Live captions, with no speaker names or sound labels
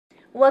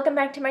Welcome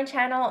back to my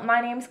channel.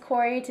 My name's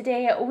Corey.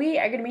 Today we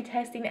are going to be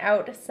testing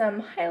out some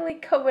highly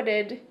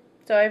coveted,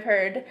 so I've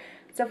heard,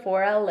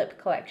 Sephora lip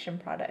collection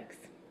products.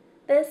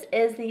 This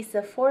is the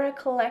Sephora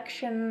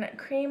Collection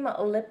Cream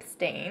Lip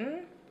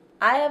Stain.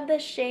 I have the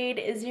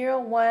shade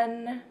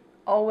 01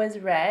 Always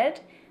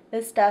Red.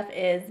 This stuff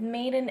is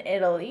made in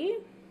Italy.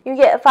 You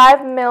get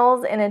 5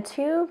 mils in a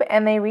tube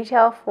and they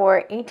retail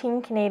for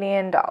 18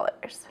 Canadian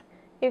dollars.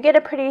 You get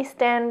a pretty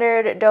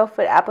standard doe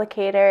foot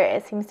applicator.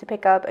 It seems to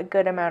pick up a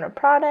good amount of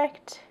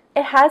product.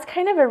 It has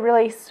kind of a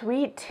really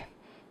sweet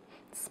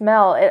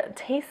smell.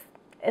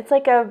 It's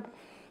like a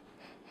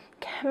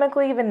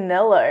chemically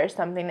vanilla or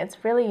something.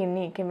 It's really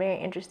unique and very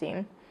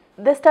interesting.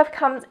 This stuff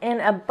comes in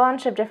a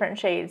bunch of different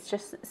shades,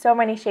 just so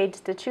many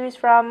shades to choose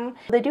from.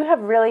 They do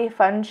have really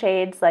fun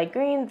shades like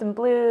greens and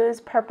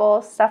blues,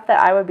 purple, stuff that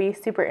I would be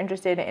super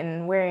interested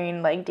in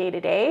wearing like day to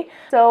day.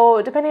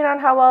 So depending on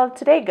how well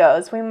today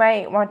goes, we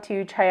might want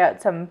to try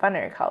out some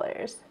funner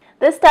colors.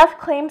 This stuff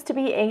claims to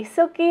be a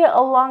silky,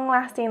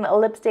 long-lasting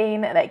lip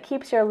stain that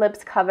keeps your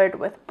lips covered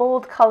with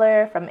bold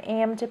color from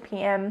AM to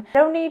PM.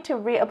 No need to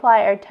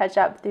reapply or touch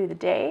up through the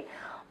day.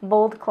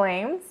 Bold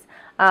claims.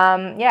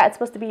 Yeah, it's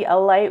supposed to be a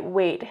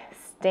lightweight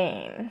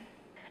stain.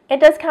 It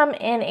does come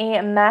in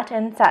a matte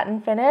and satin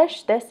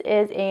finish. This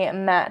is a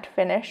matte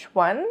finish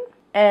one.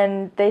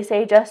 And they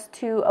say just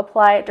to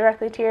apply it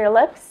directly to your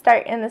lips,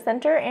 start in the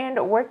center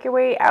and work your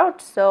way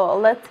out. So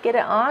let's get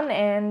it on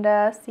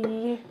and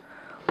see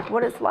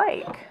what it's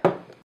like.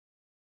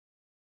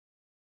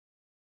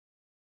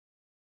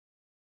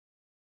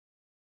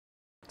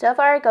 So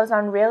far it goes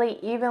on really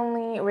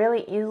evenly,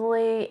 really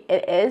easily.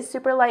 It is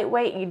super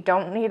lightweight. You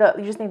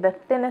just need the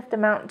thinnest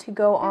amount to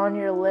go on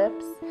your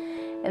lips.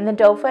 And the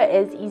doe foot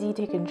is easy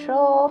to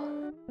control.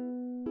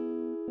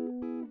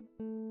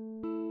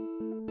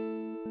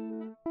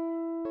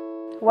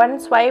 One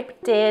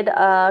swipe did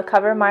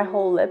cover my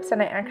whole lips,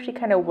 and I actually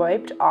kind of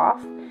wiped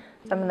off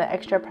some of the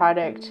extra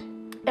product.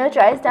 It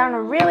dries down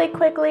really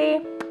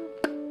quickly.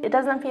 It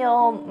doesn't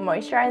feel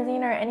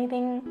moisturizing or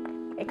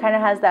anything. It kind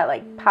of has that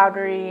like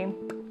powdery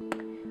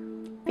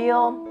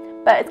feel,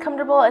 but it's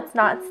comfortable. It's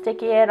not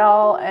sticky at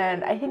all,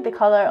 and I think the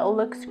color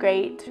looks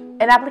great.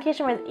 And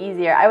application was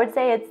easier. I would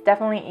say it's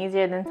definitely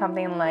easier than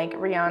something like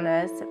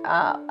Rihanna's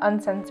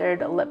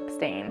uncensored lip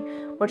stain,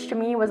 which to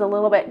me was a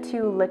little bit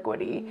too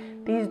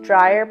liquidy. These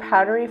drier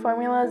powdery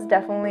formulas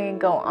definitely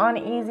go on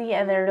easy,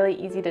 and they're really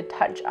easy to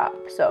touch up.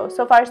 So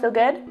far so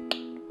good.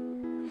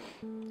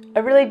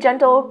 A really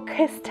gentle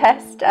kiss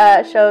test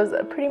shows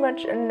pretty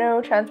much no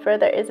transfer.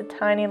 There is a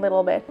tiny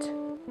little bit,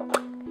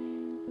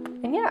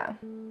 and yeah.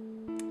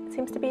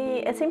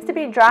 It seems to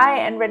be dry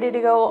and ready to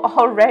go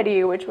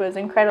already, which was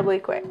incredibly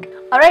quick.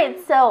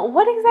 Alright, so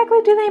what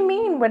exactly do they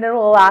mean when it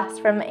will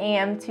last from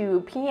AM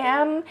to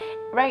PM?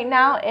 Right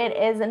now it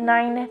is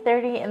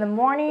 9:30 in the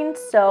morning,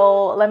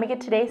 so let me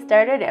get today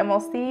started and we'll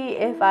see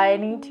if I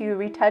need to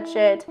retouch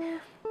it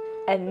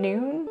at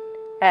noon,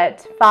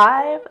 at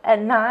 5,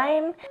 at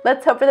 9.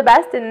 Let's hope for the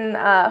best and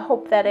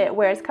hope that it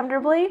wears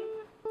comfortably.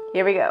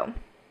 Here we go.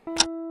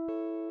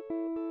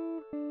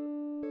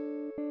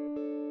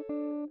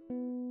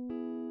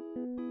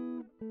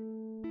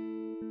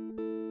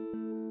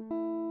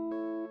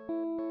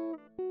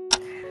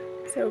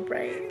 So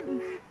bright.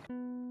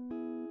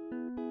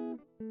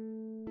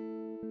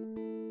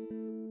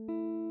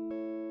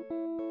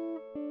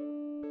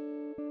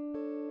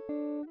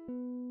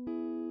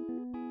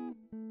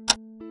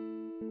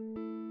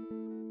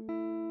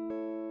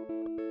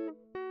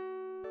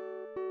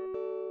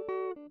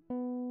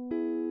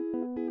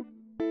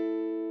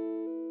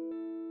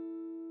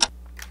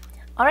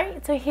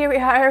 Alright, so here we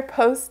are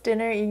post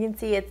dinner. You can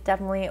see it's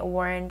definitely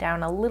worn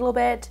down a little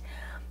bit.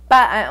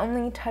 But I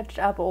only touched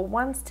up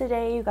once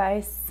today, you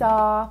guys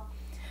saw.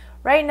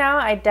 Right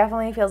now, it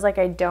definitely feels like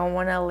I don't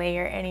want to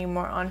layer any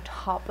more on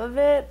top of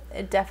it.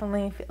 It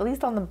definitely, at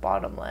least on the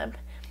bottom lip,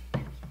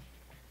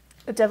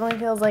 it definitely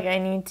feels like I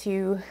need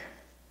to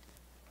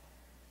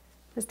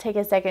just take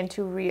a second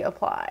to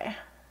reapply.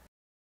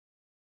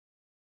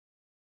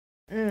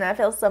 That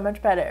feels so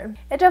much better.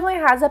 It definitely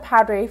has a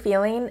powdery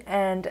feeling,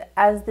 and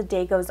as the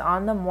day goes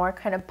on, the more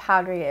kind of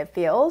powdery it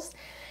feels.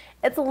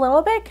 It's a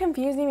little bit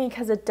confusing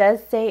because it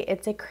does say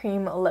it's a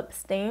cream lip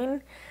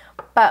stain,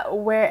 but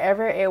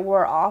wherever it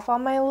wore off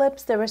on my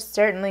lips, there was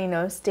certainly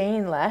no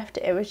stain left.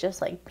 It was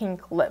just like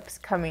pink lips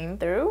coming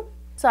through.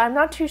 So I'm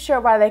not too sure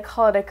why they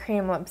call it a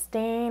cream lip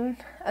stain,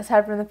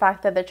 aside from the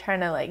fact that they're trying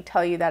to like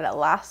tell you that it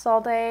lasts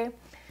all day.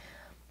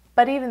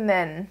 But even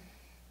then,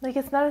 like,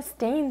 it's not a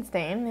stain,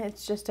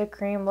 it's just a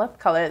cream lip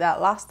color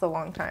that lasts a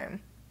long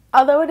time.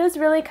 Although it is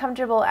really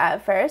comfortable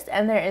at first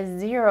and there is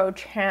zero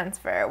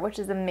transfer, which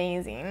is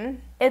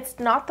amazing. It's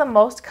not the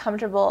most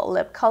comfortable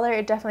lip color.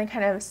 It definitely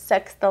kind of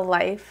sucks the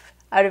life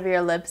out of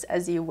your lips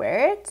as you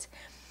wear it.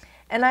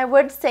 And I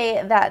would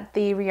say that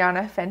the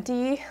Rihanna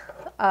Fenty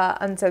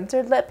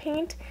uncensored lip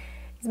paint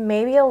is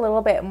maybe a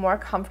little bit more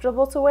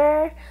comfortable to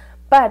wear,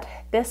 but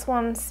this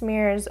one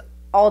smears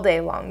all day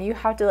long. You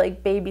have to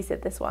like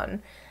babysit this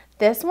one.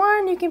 This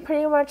one, you can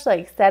pretty much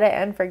like set it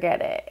and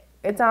forget it.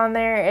 It's on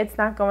there. It's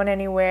not going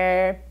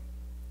anywhere.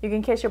 You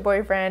can kiss your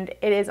boyfriend.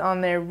 It is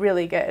on there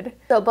really good.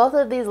 So both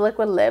of these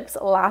liquid lips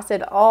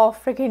lasted all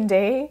freaking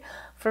day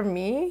for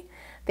me.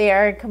 They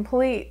are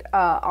complete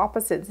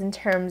opposites in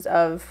terms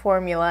of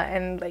formula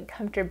and like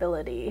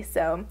comfortability.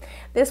 So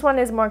this one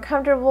is more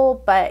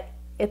comfortable, but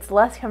it's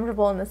less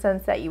comfortable in the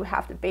sense that you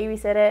have to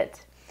babysit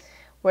it.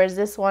 Whereas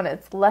this one,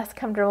 it's less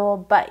comfortable,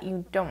 but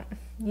you don't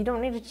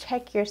need to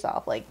check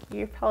yourself. Like,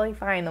 you're probably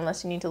fine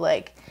unless you need to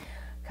like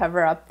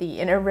cover up the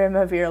inner rim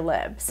of your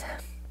lips.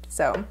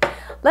 So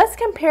let's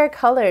compare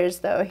colors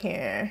though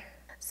here.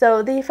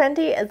 So the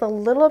Fenty is a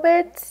little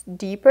bit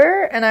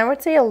deeper, and I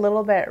would say a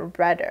little bit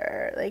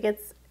redder. Like,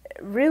 it's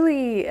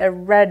really a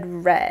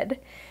red.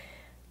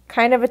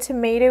 Kind of a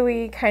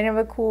tomatoey, kind of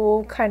a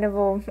cool, kind of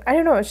a, I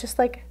don't know, it's just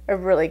like a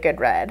really good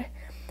red.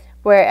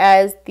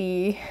 Whereas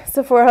the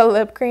Sephora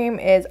lip cream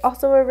is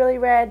also a really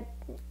red,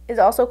 is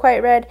also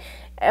quite red.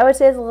 I would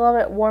say it's a little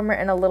bit warmer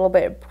and a little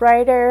bit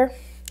brighter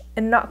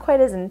and not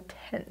quite as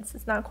intense.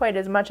 It's not quite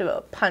as much of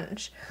a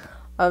punch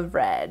of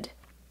red.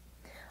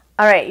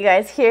 Alright, you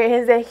guys, here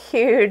is a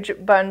huge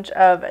bunch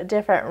of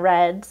different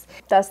reds.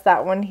 That's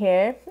that one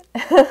here.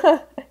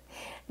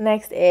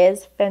 Next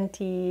is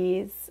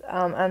Fenty's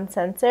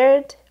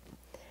Uncensored.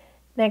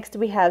 Next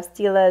we have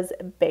Stila's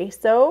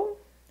Beso,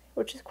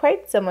 which is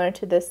quite similar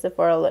to this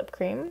Sephora lip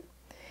cream.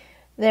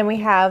 Then we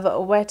have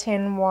Wet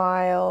n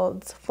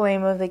Wild's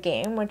Flame of the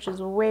Game, which is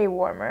way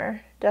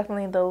warmer.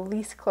 Definitely the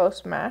least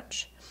close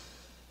match.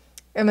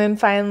 And then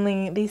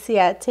finally the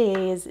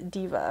Ciate's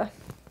Diva,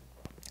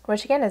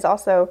 which again is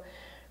also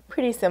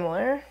pretty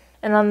similar.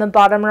 And on the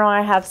bottom row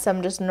I have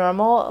some just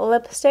normal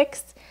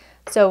lipsticks.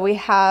 So we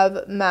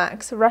have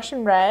MAC's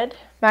Russian Red,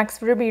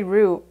 MAC's Ruby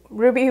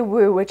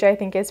Woo, which I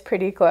think is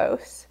pretty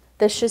close,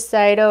 the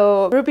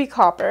Shiseido Ruby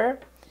Copper,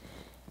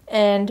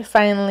 and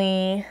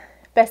finally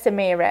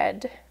Besame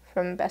Red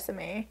from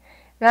Besame. And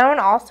that one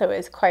also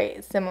is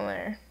quite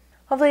similar.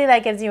 Hopefully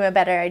that gives you a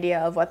better idea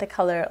of what the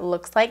color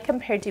looks like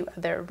compared to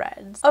other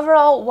reds.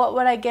 Overall, what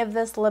would I give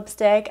this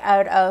lipstick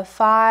out of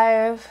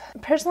 5?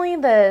 Personally,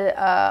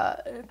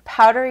 the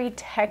powdery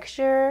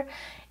texture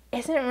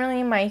isn't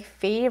really my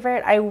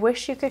favorite. I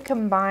wish you could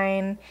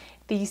combine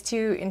these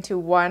two into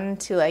one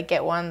to like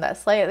get one that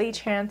slightly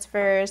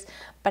transfers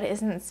but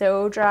isn't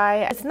so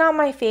dry. It's not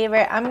my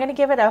favorite. I'm gonna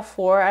give it a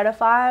 4 out of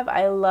 5.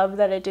 I love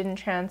that it didn't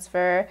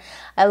transfer.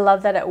 I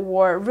love that it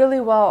wore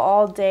really well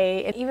all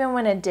day. And even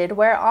when it did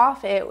wear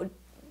off, it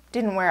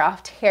didn't wear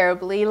off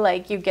terribly.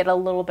 Like, you get a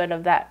little bit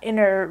of that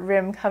inner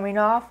rim coming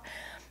off,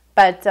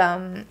 but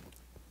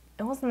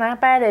it wasn't that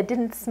bad. It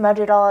didn't smudge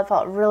at all. It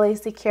felt really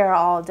secure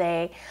all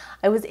day.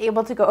 I was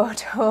able to go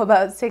to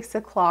about 6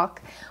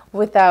 o'clock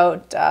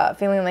without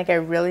feeling like I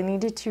really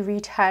needed to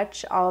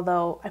retouch,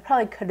 although I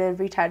probably could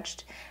have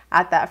retouched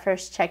at that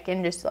first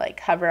check-in just to like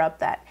cover up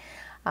that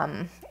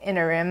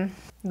inner rim,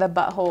 the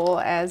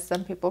butthole as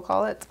some people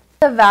call it.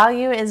 The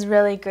value is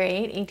really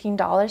great,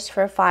 $18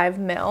 for 5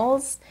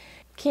 mils.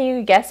 Can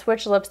you guess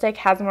which lipstick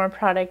has more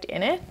product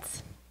in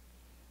it?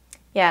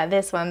 Yeah,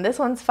 this one. This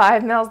one's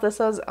 5 mils, this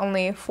was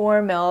only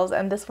 4 mils,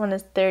 and this one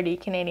is 30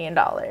 Canadian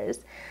dollars.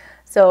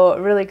 So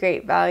really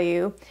great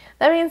value.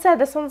 That being said,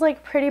 this one's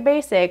like pretty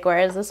basic,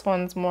 whereas this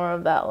one's more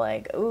of that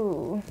like,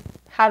 ooh,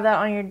 have that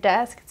on your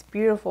desk. It's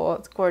beautiful,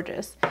 it's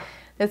gorgeous.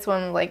 This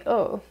one's like,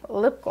 oh,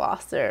 lip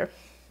gloss, or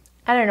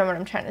I don't know what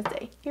I'm trying to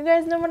say. You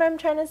guys know what I'm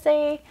trying to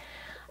say?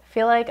 I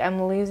feel like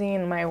I'm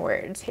losing my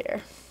words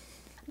here.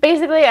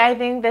 Basically, I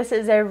think this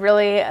is a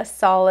really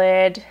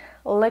solid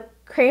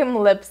cream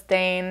lip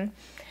stain.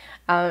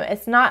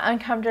 It's not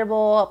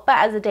uncomfortable, but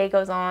as the day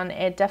goes on,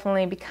 it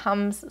definitely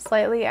becomes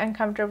slightly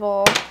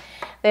uncomfortable.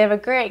 They have a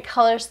great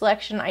color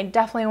selection. I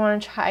definitely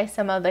want to try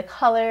some of the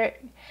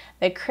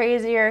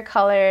crazier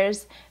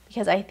colors,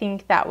 because I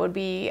think that would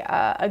be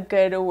a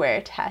good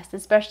wear test,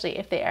 especially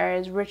if they are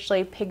as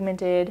richly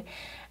pigmented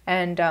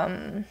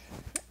and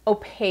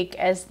opaque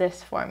as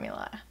this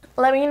formula.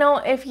 Let me know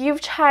if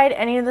you've tried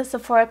any of the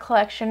Sephora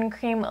Collection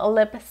cream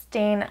lip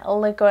stain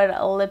liquid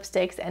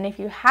lipsticks, and if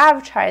you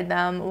have tried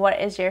them,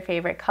 what is your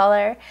favorite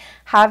color?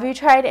 Have you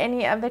tried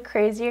any of the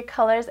crazier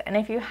colors? And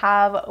if you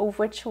have,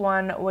 which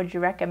one would you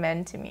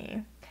recommend to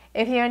me?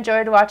 If you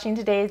enjoyed watching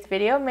today's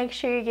video, make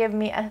sure you give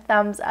me a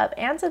thumbs up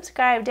and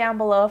subscribe down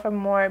below for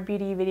more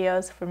beauty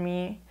videos from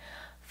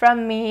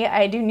me.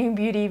 I do new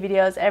beauty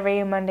videos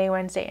every Monday,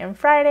 Wednesday, and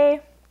Friday.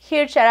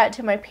 Huge shout out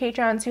to my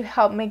patrons who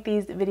help make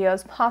these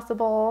videos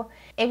possible.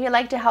 If you'd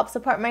like to help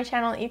support my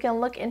channel, you can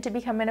look into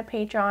becoming a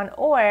patron,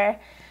 or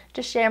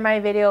just share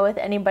my video with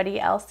anybody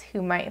else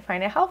who might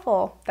find it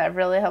helpful. That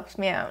really helps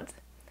me out.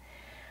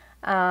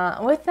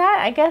 With that,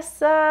 I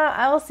guess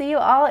I will see you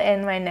all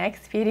in my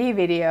next beauty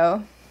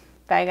video.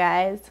 Bye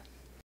guys.